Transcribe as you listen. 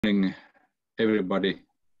Morning, everybody.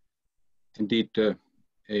 Indeed,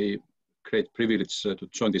 a great privilege to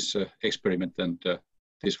join this experiment and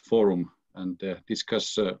this forum and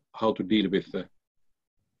discuss how to deal with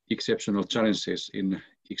exceptional challenges in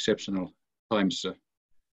exceptional times.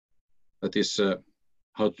 That is,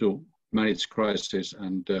 how to manage crisis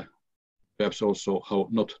and perhaps also how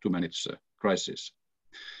not to manage crisis.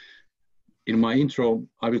 In my intro,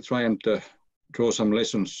 I will try and draw some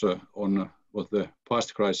lessons on what the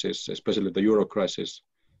past crisis, especially the Euro crisis,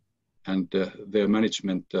 and their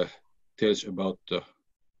management tells about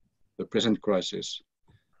the present crisis.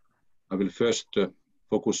 I will first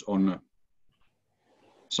focus on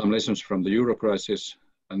some lessons from the Euro crisis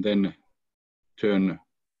and then turn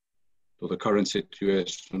to the current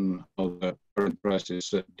situation, how the current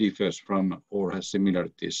crisis differs from or has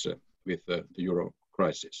similarities with the Euro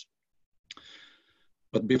crisis.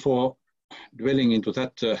 But before dwelling into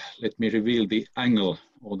that, let me reveal the angle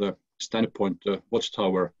or the standpoint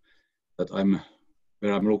watchtower that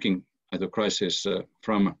where I'm looking at the crisis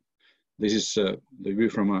from. This is the view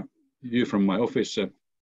from my office.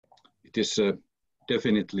 It is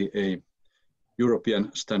definitely a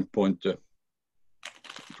European standpoint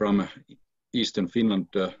from eastern Finland,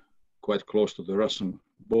 quite close to the Russian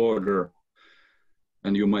border,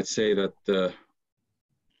 and you might say that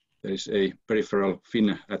there is a peripheral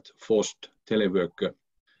Finn at forced telework.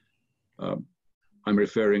 I'm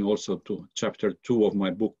referring also to chapter 2 of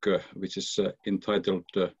my book, which is entitled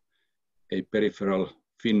A Peripheral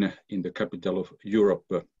Finn in the Capital of Europe,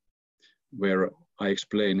 where I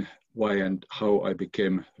explain why and how I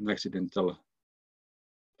became an accidental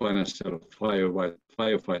financial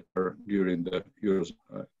firefighter during the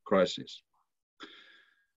Eurozone crisis.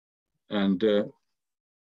 And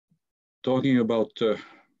talking about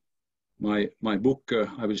my book,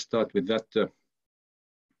 I will start with that.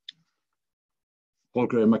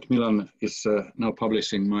 Holger Macmillan is now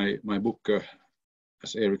publishing my book,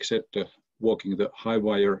 as Eric said, Walking the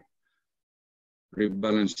Highwire,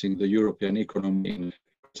 Rebalancing the European Economy in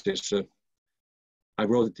Crisis. I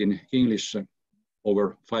wrote it in English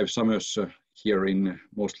over 5 summers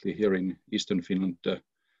mostly here in Eastern Finland.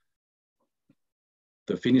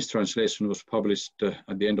 The Finnish translation was published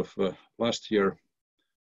at the end of last year,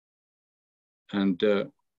 and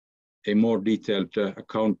a more detailed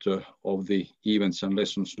account of the events and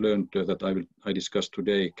lessons learned that I discuss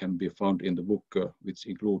today can be found in the book, which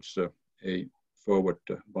includes a foreword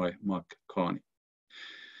by Mark Carney.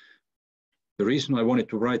 The reason I wanted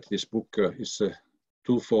to write this book is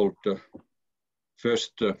twofold.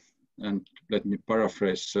 First, and let me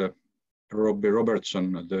paraphrase Robbie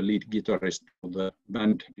Robertson, the lead guitarist of the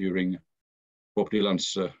band during Bob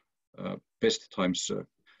Dylan's best times.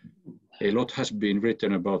 A lot has been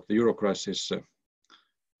written about the Euro crisis.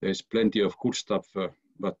 There is plenty of good stuff,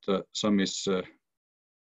 but some is a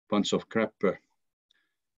bunch of crap.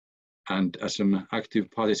 And as an active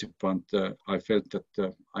participant, I felt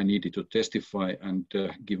that I needed to testify and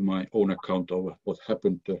give my own account of what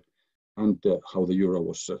happened and how the Euro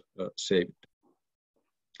was saved.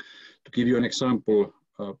 To give you an example,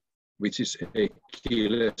 which is a key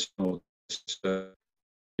lesson,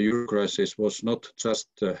 the Euro crisis was not just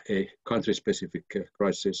a country-specific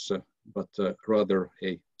crisis, but rather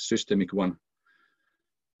a systemic one.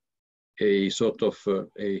 A sort of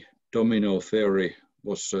a domino theory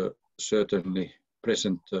was certainly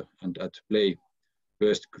present and at play.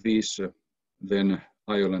 First Greece, then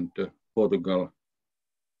Ireland, Portugal,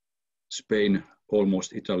 Spain,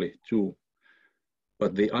 almost Italy too.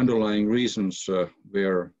 But the underlying reasons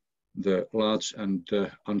were the large and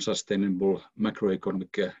unsustainable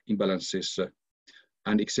macroeconomic imbalances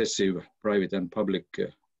and excessive private and public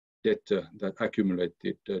debt that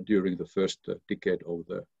accumulated during the first decade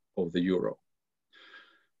of the Euro.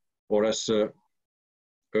 Or as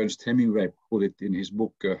Ernest Hemingway put it in his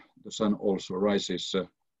book, The Sun Also Rises,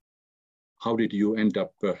 how did you end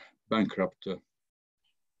up bankrupt?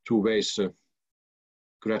 2 ways,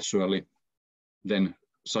 gradually, then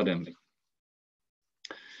suddenly.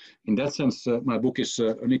 In that sense, my book is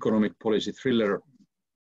an economic policy thriller.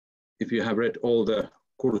 If you have read all the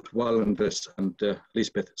Kurt Wallender's and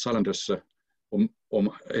Lisbeth Salander's,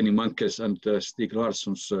 Annie Mankes and Stieg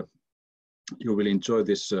Larsson's, you will enjoy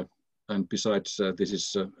this. And besides, this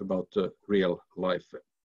is about real life.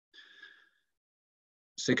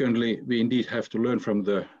 Secondly, we indeed have to learn from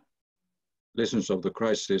the lessons of the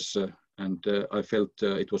crisis, and I felt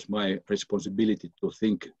it was my responsibility to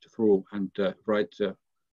think through and write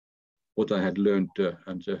what I had learned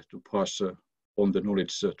and to pass on the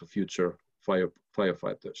knowledge to future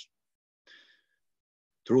firefighters.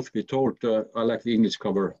 Truth be told, I like the English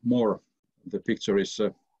cover more. The picture is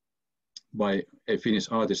by a Finnish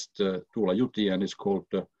artist, Tuula Juti, and it's called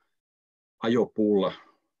Ajopuulla,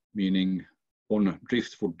 meaning on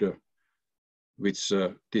driftwood, which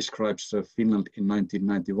describes Finland in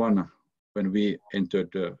 1991 when we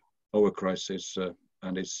entered our crisis,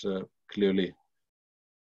 and it's clearly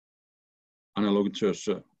analogous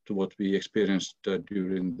to what we experienced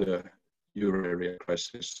during the euro area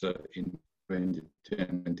crisis in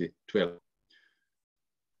 2010-2012.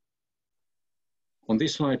 On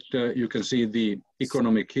this slide, you can see the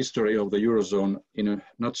economic history of the Eurozone in a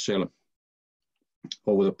nutshell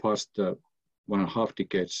over the past 1.5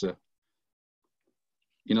 decades.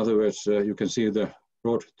 In other words, you can see the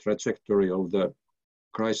broad trajectory of the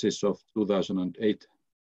crisis of 2008-9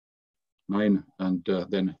 and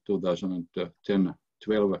then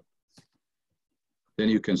 2010-12. Then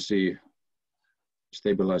you can see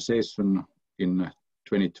stabilization in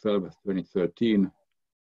 2012-2013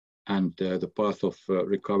 and the path of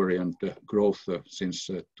recovery and growth since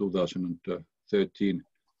 2013,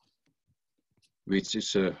 which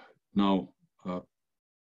is now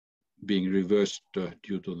being reversed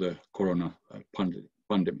due to the corona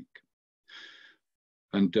pandemic.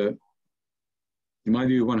 And in my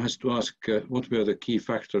view, one has to ask what were the key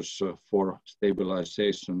factors for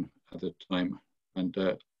stabilization at the time. And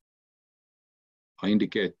I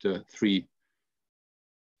indicate 3.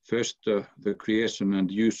 First, the creation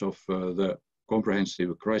and use of the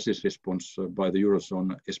comprehensive crisis response by the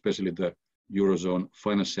Eurozone, especially the Eurozone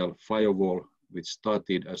financial firewall, which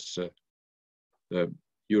started as the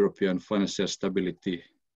European Financial Stability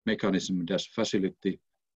Mechanism facility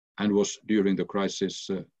and was during the crisis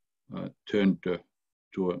turned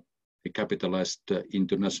to a capitalized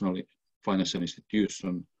international financial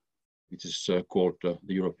institution, which is called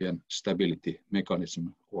the European Stability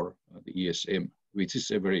Mechanism, or the ESM, which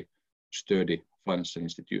is a very sturdy financial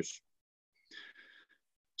institution.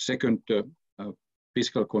 Second,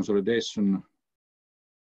 fiscal consolidation,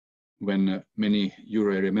 when many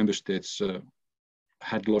euro area member states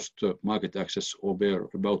had lost market access or were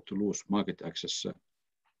about to lose market access,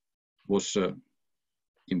 was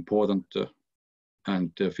important,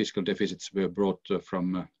 and fiscal deficits were brought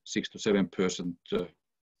from 6 to 7%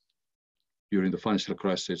 during the financial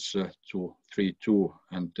crisis to 3.2%,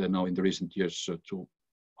 and now in the recent years to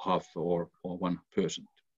 0.5% or 1%.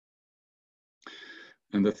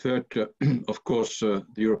 And the third, of course, the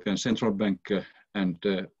European Central Bank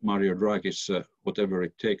and Mario Draghi's whatever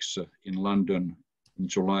it takes in London in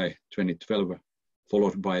July 2012,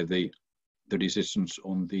 followed by the decisions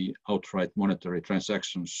on the outright monetary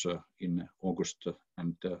transactions in August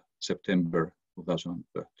and September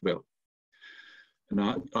 2012. And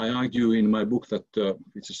I argue in my book that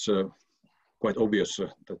it is quite obvious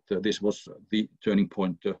that this was the turning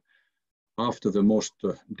point after the most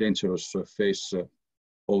dangerous phase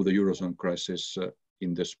of the Eurozone crisis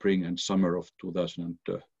in the spring and summer of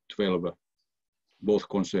 2012, both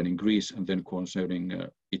concerning Greece and then concerning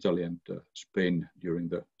Italy and Spain during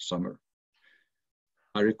the summer.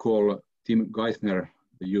 I recall Tim Geithner,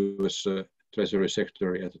 the US Treasury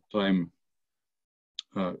Secretary at the time,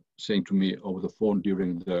 saying to me over the phone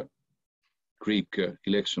during the Greek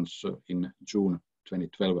elections in June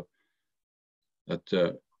 2012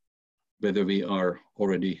 that whether we are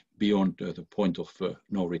already beyond the point of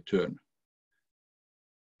no return.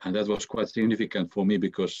 And that was quite significant for me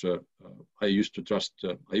because I used to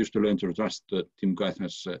learn to trust Tim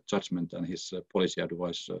Geithner's judgment and his policy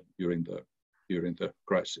advice during the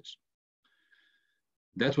crisis.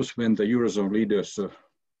 That was when the Eurozone leaders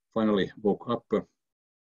finally woke up.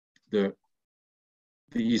 The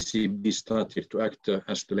ECB started to act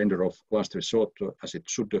as the lender of last resort, as it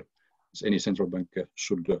should, as any central bank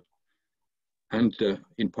should. And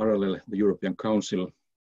in parallel, the European Council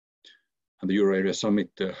and the Euro Area Summit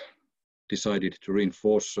decided to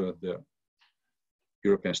reinforce the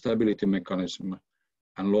European Stability Mechanism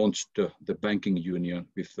and launched the banking union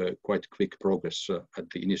with quite quick progress at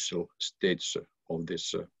the initial stage of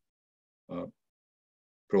this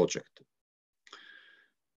project.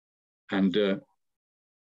 And the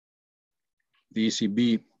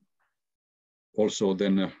ECB also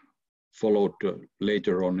then followed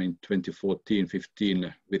later on in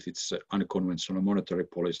 2014-15 with its unconventional monetary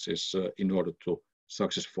policies in order to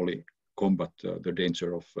successfully combat the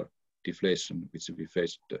danger of deflation which we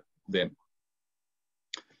faced then.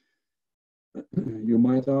 You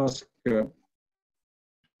might ask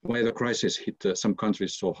why the crisis hit some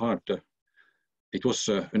countries so hard. It was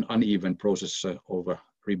an uneven process of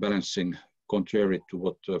rebalancing, contrary to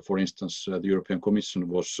what, for instance, the European Commission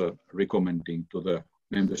was recommending to the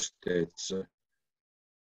member states.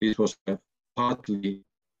 It was partly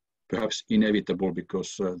perhaps inevitable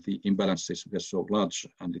because the imbalances were so large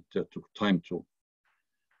and it took time to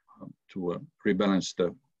rebalance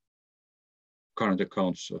the current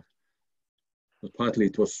accounts. But partly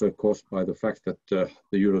it was caused by the fact that the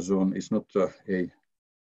Eurozone is not a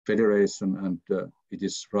federation and it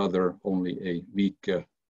is rather only a weak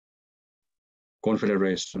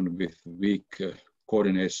confederation with weak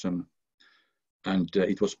coordination. And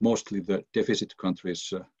it was mostly the deficit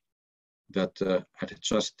countries that had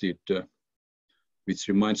adjusted, which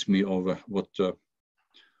reminds me of what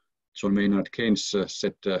John Maynard Keynes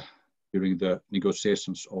said during the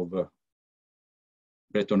negotiations of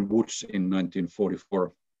Bretton Woods in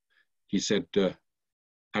 1944. He said,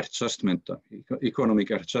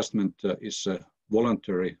 economic adjustment is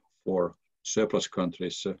voluntary for surplus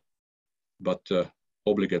countries, but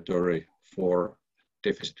obligatory for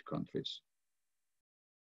deficit countries.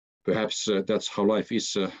 Perhaps that's how life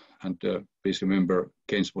is, and please remember,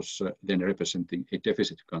 Keynes was then representing a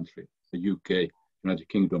deficit country, the UK, United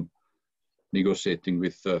Kingdom, negotiating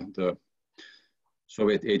with the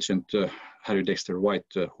Soviet agent Harry Dexter White,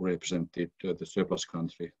 who represented the surplus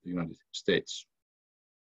country, the United States.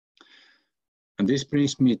 And this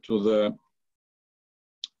brings me to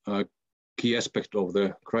the key aspect of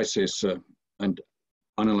the crisis and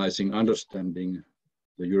understanding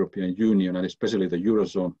the European Union and especially the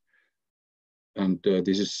Eurozone. And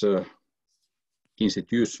this is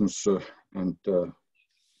institutions and the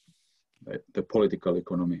political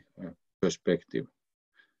economy perspective.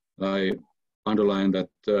 I underline that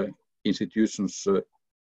institutions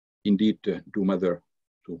indeed do matter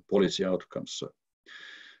to policy outcomes.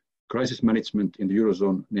 Crisis management in the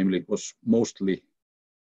Eurozone, namely, was mostly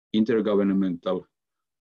intergovernmental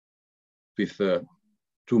with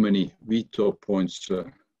too many veto points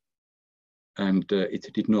and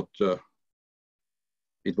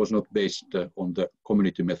it was not based on the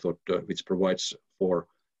community method, which provides for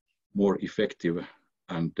more effective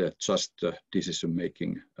and just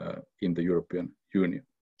decision-making in the European Union.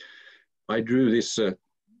 I drew this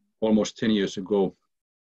almost 10 years ago,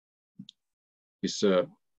 this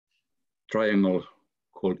triangle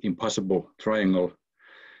called impossible triangle.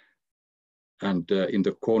 And in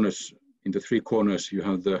the corners, in the three corners, you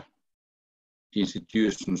have the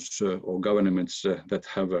institutions or governments that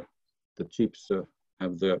have the chips,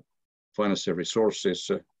 have the financial resources.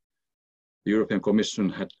 The European Commission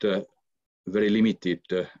had very limited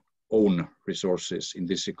own resources in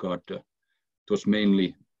this regard. It was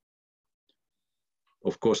mainly,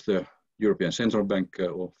 of course, the European Central Bank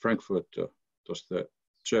or Frankfurt. It was the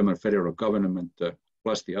German federal government,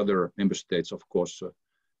 plus the other member states, of course.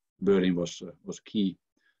 Berlin was key,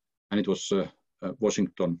 and it was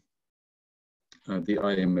Washington, the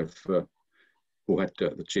IMF, who had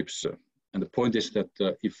the chips. And the point is that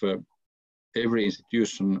if every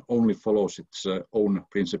institution only follows its own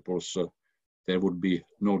principles, there would be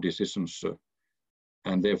no decisions.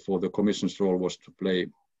 And therefore, the Commission's role was to play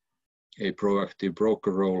a proactive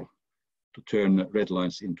broker role, to turn red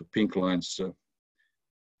lines into pink lines.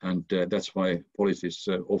 And that's why policies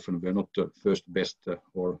often were not first best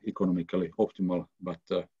or economically optimal, but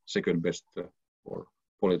second best or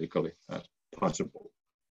politically possible.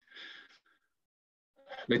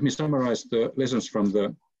 Let me summarize the lessons from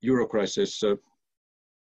the Euro crisis.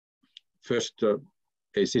 First,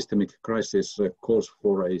 a systemic crisis calls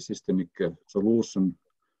for a systemic solution.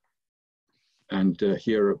 And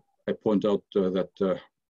here I point out that the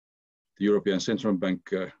European Central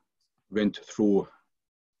Bank went through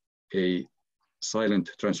a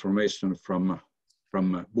silent transformation from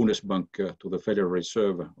Bundesbank to the Federal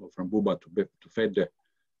Reserve, or from BUBA to Fed.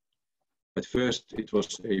 At first, it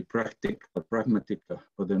was a pragmatic,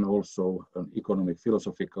 but then also an economic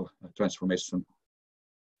philosophical transformation.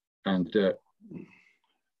 And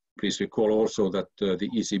please recall also that the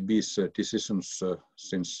ECB's decisions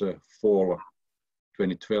since fall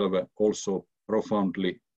 2012 also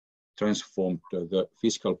profoundly transformed the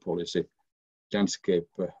fiscal policy landscape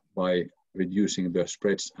by reducing the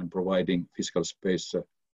spreads and providing fiscal space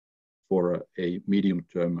for a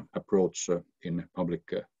medium-term approach in public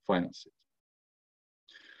finances.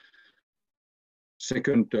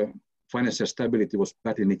 Second, financial stability was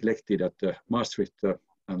badly neglected at Maastricht,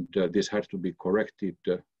 and this had to be corrected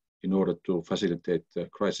in order to facilitate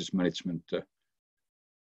crisis management.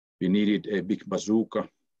 We needed a big bazooka,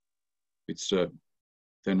 which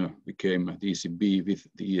then became the ECB with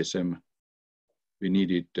the ESM. We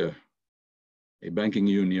needed a banking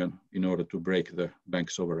union in order to break the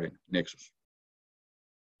bank sovereign nexus.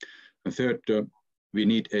 And third, we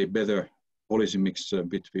need a better policy mix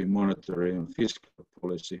between monetary and fiscal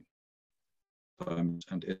policy times,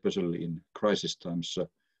 and especially in crisis times.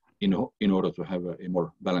 in order to have a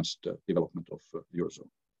more balanced development of the Eurozone.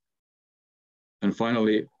 And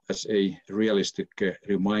finally, as a realistic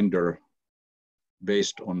reminder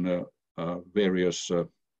based on various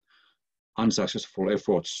unsuccessful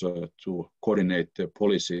efforts to coordinate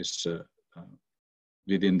policies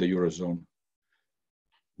within the Eurozone,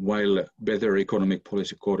 while better economic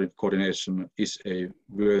policy coordination is a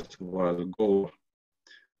worthwhile goal,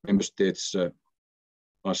 member states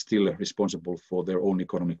are still responsible for their own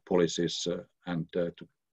economic policies and to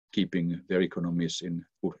keeping their economies in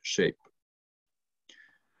good shape.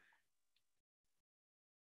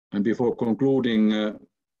 And before concluding a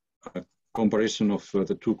comparison of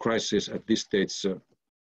the two crises at this stage, I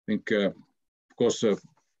think, of course,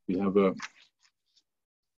 we have,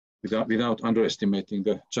 without underestimating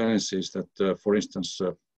the challenges that, for instance,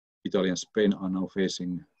 Italy and Spain are now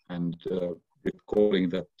facing, and recalling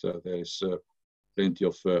that there is plenty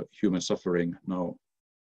of human suffering now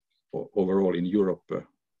overall in Europe.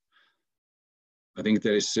 I think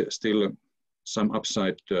there is still some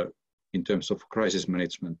upside in terms of crisis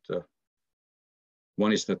management.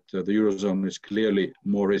 One is that the Eurozone is clearly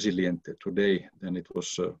more resilient today than it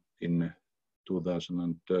was in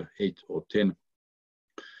 2008 or 10.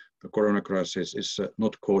 The corona crisis is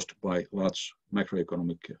not caused by large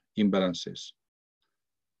macroeconomic imbalances.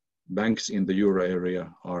 Banks in the euro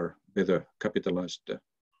area are better capitalized.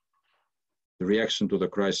 The reaction to the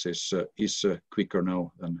crisis is quicker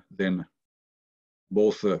now than then,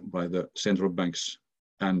 both by the central banks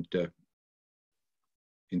and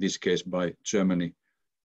in this case by Germany,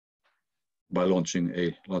 by launching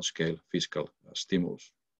a large-scale fiscal stimulus.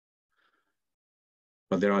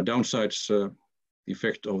 But there are downsides. The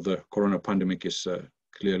effect of the corona pandemic is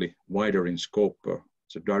clearly wider in scope.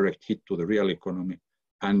 It's a direct hit to the real economy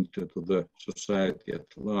and to the society at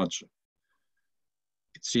large.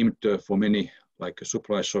 It seemed for many like a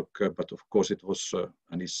supply shock, but of course it was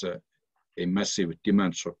and is a massive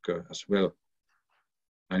demand shock as well.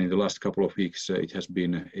 And in the last couple of weeks, it has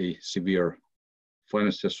been a severe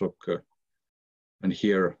financial shock. And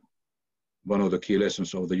here, one of the key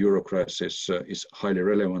lessons of the euro crisis is highly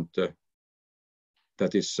relevant.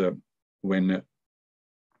 That is when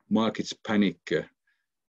markets panic,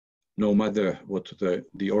 no matter what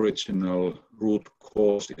the original root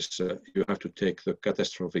cause is, you have to take the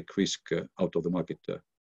catastrophic risk out of the market.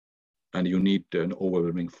 And you need an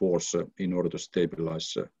overwhelming force in order to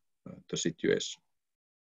stabilize the situation.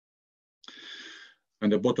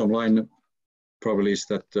 And the bottom line probably is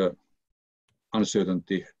that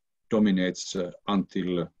uncertainty dominates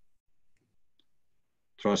until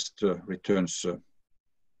trust returns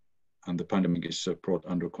and the pandemic is brought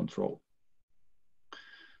under control.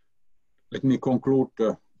 Let me conclude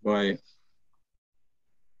by a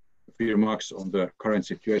few remarks on the current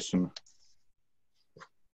situation.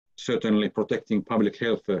 Certainly protecting public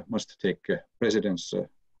health must take precedence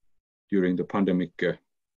during the pandemic.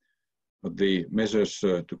 But the measures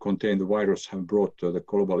to contain the virus have brought the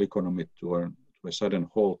global economy to a sudden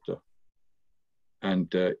halt.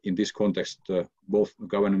 And in this context, both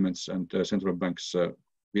governments and central banks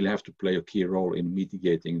will have to play a key role in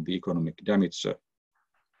mitigating the economic damage. The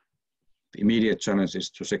immediate challenge is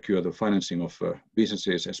to secure the financing of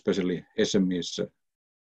businesses, especially SMEs,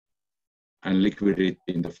 and liquidity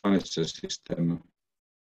in the financial system.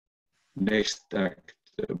 Next act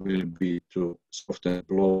will be to soften the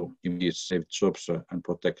blow, immediately save jobs and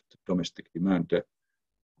protect domestic demand.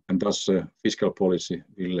 And thus fiscal policy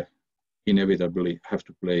will inevitably have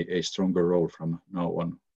to play a stronger role from now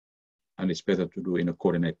on. And it's better to do in a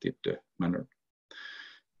coordinated manner.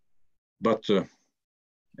 But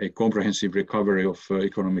a comprehensive recovery of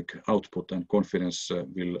economic output and confidence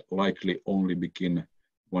will likely only begin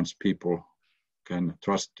once people can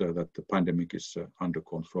trust that the pandemic is under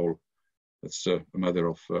control. That's a matter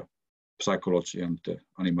of psychology and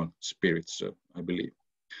animal spirits, I believe.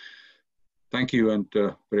 Thank you, and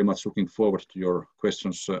very much looking forward to your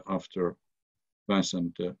questions after Vance,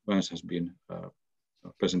 and Vance has been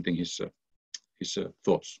presenting his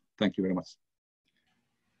thoughts. Thank you very much.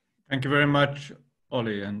 Thank you very much,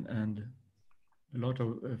 Olli, and a lot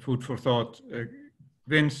of food for thought.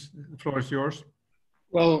 Vince, the floor is yours.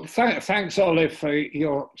 Well, thanks, Olli, for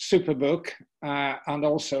your super book and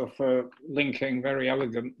also for linking very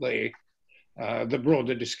elegantly the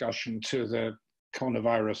broader discussion to the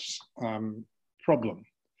coronavirus problem.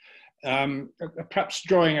 Perhaps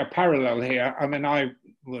drawing a parallel here, I mean, I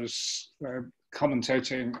was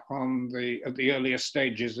commentating on at the earlier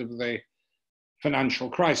stages of the financial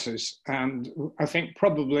crisis, and I think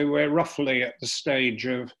probably we're roughly at the stage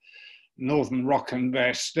of Northern Rock and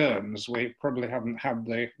Bear Stearns. We probably haven't had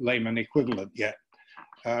the layman equivalent yet.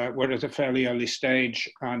 We're at a fairly early stage,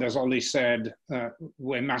 and as Olli said,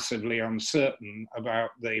 we're massively uncertain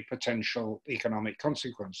about the potential economic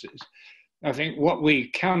consequences. I think what we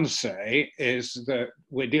can say is that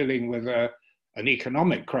we're dealing with an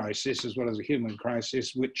economic crisis as well as a human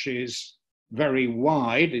crisis, which is very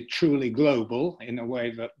wide, truly global, in a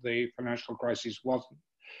way that the financial crisis wasn't.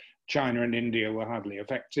 China and India were hardly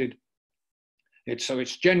affected. So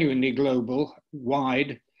it's genuinely global,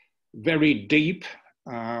 wide, very deep.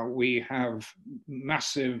 We have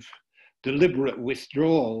massive deliberate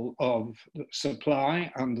withdrawal of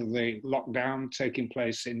supply under the lockdown taking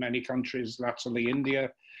place in many countries, latterly India.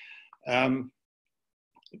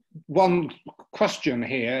 One question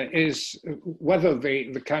here is whether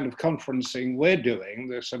the kind of conferencing we're doing,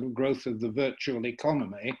 the sort of growth of the virtual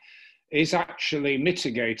economy, is actually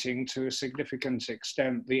mitigating to a significant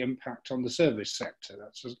extent the impact on the service sector.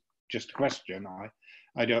 That's just a question,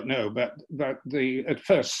 I don't know, but at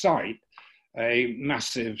first sight, a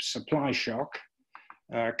massive supply shock,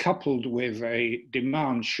 coupled with a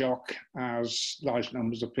demand shock as large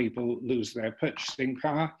numbers of people lose their purchasing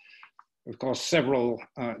power. Of course, several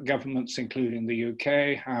governments, including the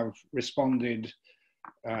UK, have responded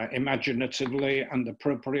imaginatively and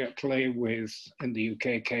appropriately with, in the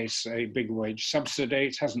UK case, a big wage subsidy.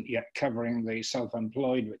 It hasn't yet covering the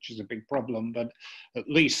self-employed, which is a big problem, but at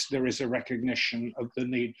least there is a recognition of the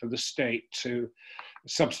need for the state to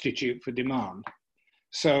substitute for demand.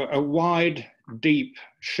 So a wide, deep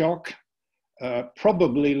shock,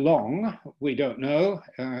 probably long, we don't know.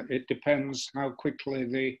 It depends how quickly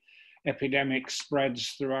the epidemic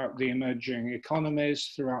spreads throughout the emerging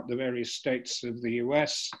economies, throughout the various states of the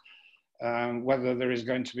US, whether there is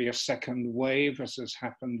going to be a second wave, as has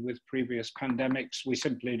happened with previous pandemics, we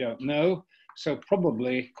simply don't know. So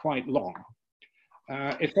probably quite long.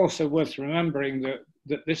 It's also worth remembering that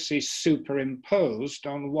this is superimposed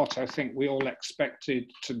on what I think we all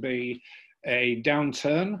expected to be a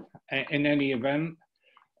downturn in any event,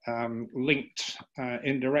 linked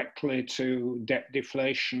indirectly to debt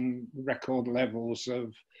deflation, record levels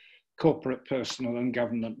of corporate, personal and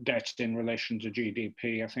government debt in relation to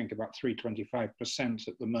GDP, I think about 325%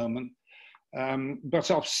 at the moment, but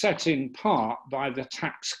offset in part by the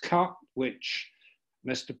tax cut, which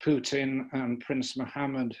Mr. Putin and Prince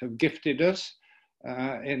Mohammed have gifted us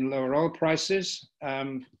in lower oil prices,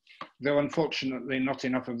 though unfortunately not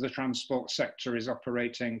enough of the transport sector is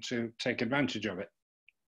operating to take advantage of it.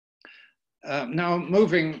 Now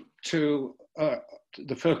moving to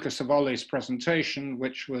the focus of Olli's presentation,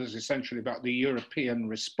 which was essentially about the European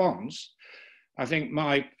response, I think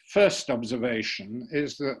my first observation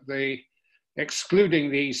is that excluding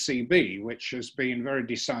the ECB, which has been very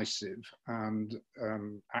decisive and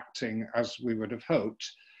acting as we would have hoped,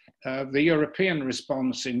 the European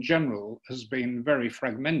response in general has been very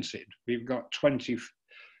fragmented. We've got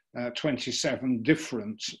 27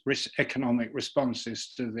 different economic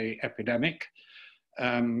responses to the epidemic.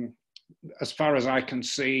 As far as I can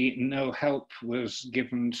see, no help was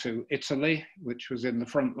given to Italy, which was in the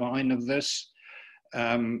front line of this.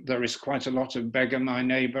 There is quite a lot of beggar my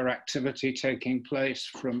neighbor activity taking place,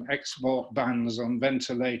 from export bans on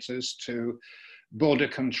ventilators to border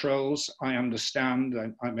controls. I understand,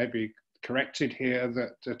 and I may be corrected here,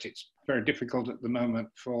 that it's very difficult at the moment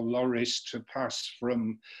for lorries to pass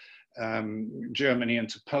from Germany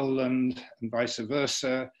into Poland and vice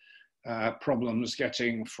versa. Problems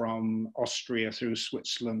getting from Austria through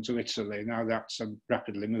Switzerland to Italy. Now that's a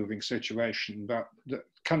rapidly moving situation, but the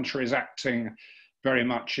country is acting very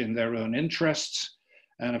much in their own interests.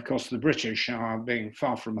 And of course, the British are being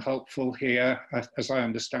far from helpful here. As I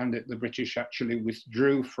understand it, the British actually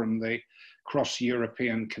withdrew from the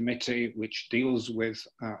cross-European committee, which deals with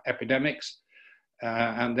epidemics.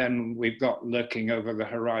 And then we've got lurking over the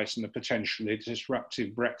horizon a potentially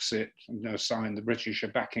disruptive Brexit. No sign the British are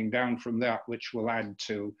backing down from that, which will add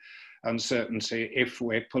to uncertainty if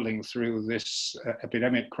we're pulling through this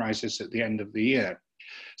epidemic crisis at the end of the year.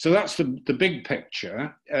 So that's the big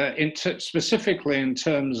picture. Specifically in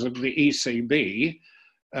terms of the ECB,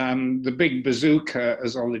 the big bazooka,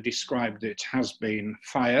 as Olli described it, has been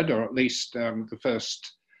fired, or at least the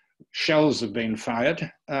first shells have been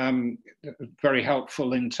fired. Very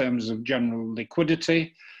helpful in terms of general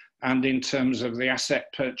liquidity and in terms of the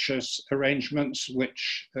asset purchase arrangements,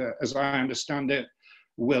 which, as I understand it,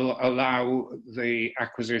 will allow the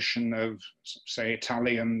acquisition of, say,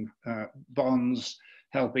 Italian bonds,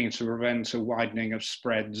 helping to prevent a widening of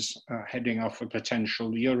spreads, heading off a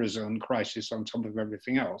potential Eurozone crisis on top of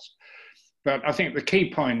everything else. But I think the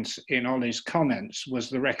key point in Olli's comments was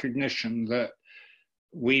the recognition that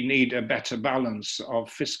we need a better balance of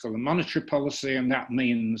fiscal and monetary policy, and that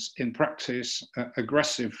means in practice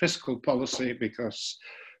aggressive fiscal policy, because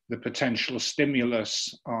the potential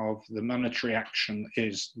stimulus of the monetary action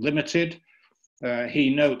is limited.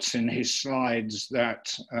 He notes in his slides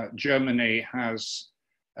that Germany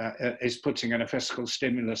is putting in a fiscal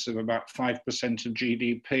stimulus of about 5% of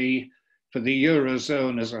GDP. For the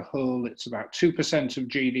Eurozone as a whole, it's about 2% of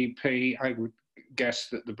GDP. I would guess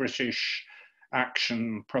that the British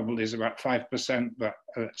action probably is about 5%, but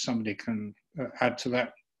somebody can add to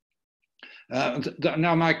that.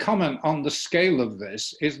 Now, my comment on the scale of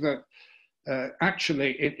this is that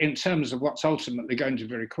actually, in terms of what's ultimately going to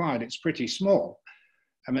be required, it's pretty small.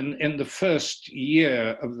 I mean, in the first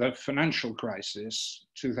year of the financial crisis,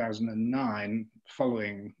 2009,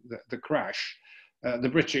 following the crash, the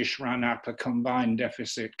British ran up a combined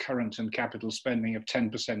deficit, current and capital spending of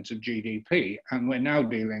 10% of GDP, and we're now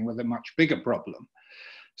dealing with a much bigger problem.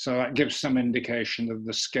 So that gives some indication of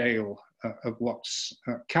the scale of what's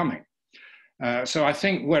coming. So I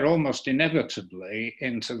think we're almost inevitably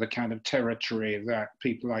into the kind of territory that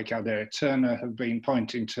people like Adair Turner have been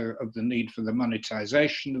pointing to, of the need for the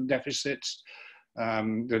monetization of deficits.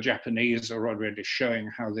 The Japanese are already showing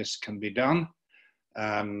how this can be done.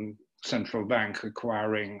 Central bank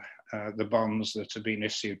acquiring the bonds that have been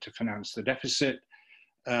issued to finance the deficit.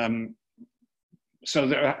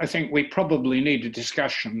 So I think we probably need a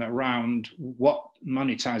discussion around what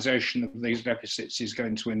monetization of these deficits is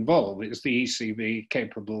going to involve. Is the ECB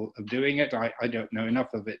capable of doing it? I don't know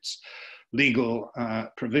enough of its legal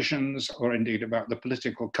provisions or indeed about the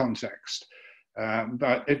political context.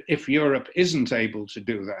 But if Europe isn't able to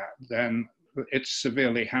do that, then it's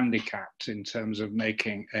severely handicapped in terms of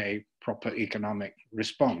making a proper economic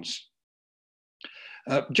response.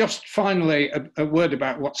 Just finally, a word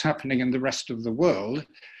about what's happening in the rest of the world.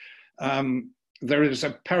 There is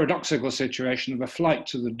a paradoxical situation of a flight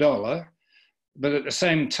to the dollar, but at the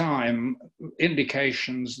same time,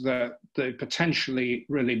 indications that the potentially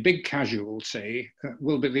really big casualty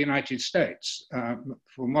will be the United States.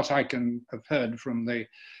 From what I can have heard from the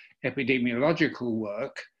epidemiological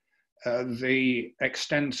work, the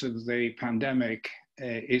extent of the pandemic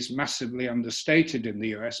is massively understated in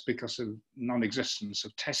the US because of non-existence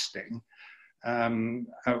of testing.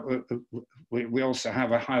 We also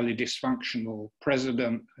have a highly dysfunctional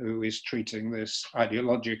president who is treating this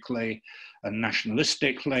ideologically and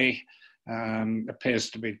nationalistically, appears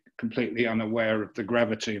to be completely unaware of the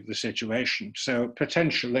gravity of the situation. So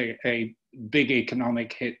potentially a big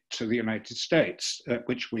economic hit to the United States,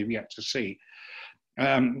 which we've yet to see.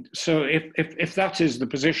 So if that is the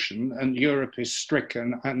position and Europe is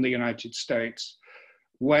stricken and the United States,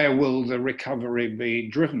 where will the recovery be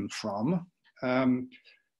driven from?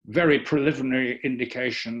 Very preliminary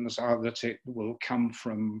indications are that it will come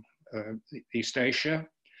from East Asia,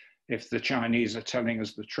 if the Chinese are telling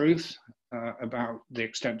us the truth about the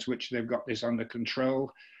extent to which they've got this under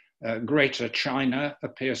control. Greater China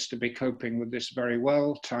appears to be coping with this very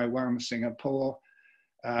well, Taiwan, Singapore.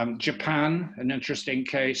 Japan, an interesting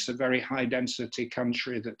case, a very high density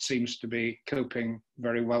country that seems to be coping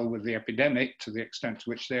very well with the epidemic to the extent to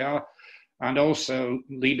which they are, and also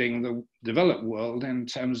leading the developed world in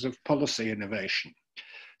terms of policy innovation.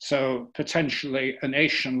 So potentially a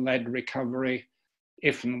nation-led recovery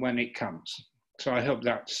if and when it comes. So I hope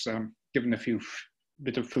that's given a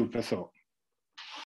bit of food for thought.